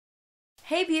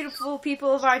Hey beautiful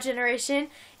people of our generation,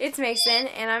 it's Mason,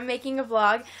 and I'm making a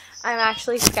vlog. I'm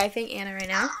actually Skyping Anna right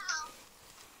now.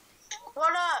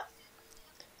 What up?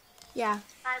 Yeah.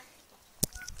 Hi.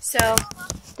 So,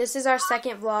 this is our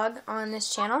second vlog on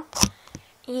this channel,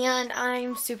 and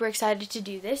I'm super excited to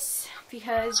do this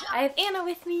because I have Anna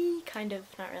with me, kind of,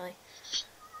 not really.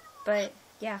 But,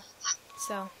 yeah,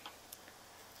 so.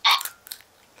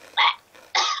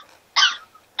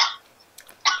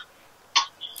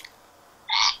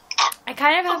 I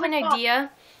kind of have an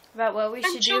idea about what we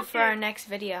should do for our next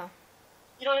video.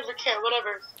 You don't ever care,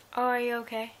 whatever. Oh, are you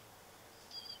okay?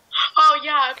 Oh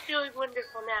yeah, I'm feeling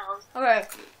wonderful now. Okay.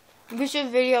 We should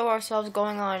video ourselves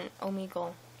going on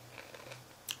Omegle.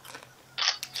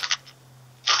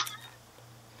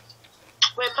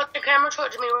 Wait, put the camera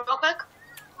towards me real quick.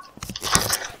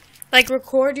 Like,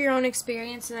 record your own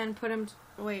experience and then put them...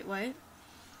 Wait, what? Okay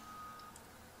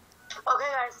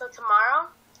guys, so tomorrow,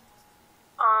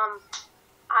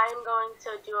 I'm going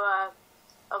to do a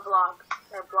vlog,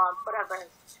 or blog, whatever.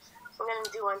 I'm going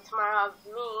to do one tomorrow of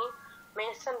me.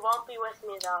 Mason won't be with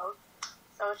me though,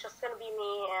 so it's just going to be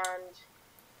me, and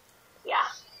yeah.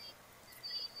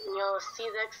 And you'll see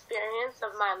the experience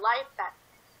of my life. That's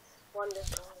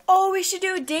wonderful. Oh, we should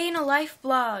do a day in a life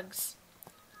vlogs.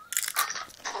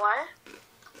 What?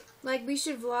 Like, we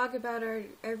should vlog about our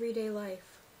everyday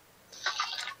life.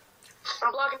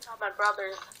 I'm vlogging about my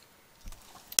brothers.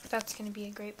 That's going to be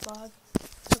a great vlog.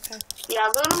 Okay. Yeah,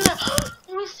 let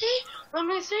me see. Let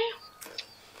me see.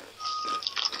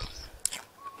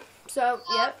 So,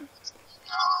 yep.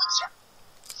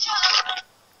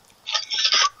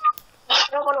 I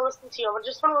don't want to listen to you. I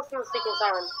just want to listen to Secret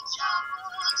Siren.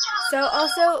 So,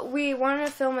 also, we want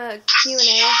to film a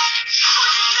Q&A.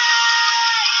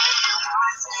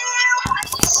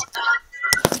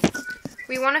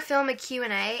 We want to film a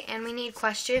Q&A, and we need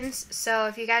questions. So,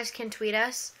 if you guys can tweet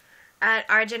us at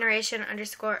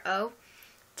ourgeneration_O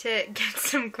to get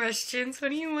some questions.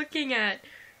 What are you looking at?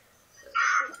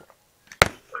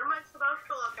 What am I supposed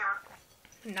to look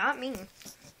at? Not me.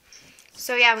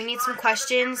 So yeah, we need some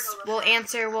questions. We'll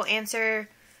answer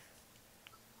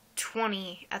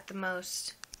 20 at the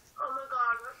most. Oh my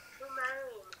god, that's too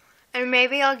many. And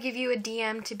maybe I'll give you a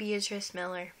DM to Beatrice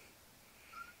Miller.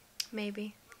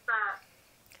 Maybe. What's that?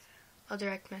 I'll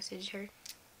direct message her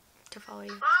to follow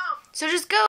you. Oh! So just go.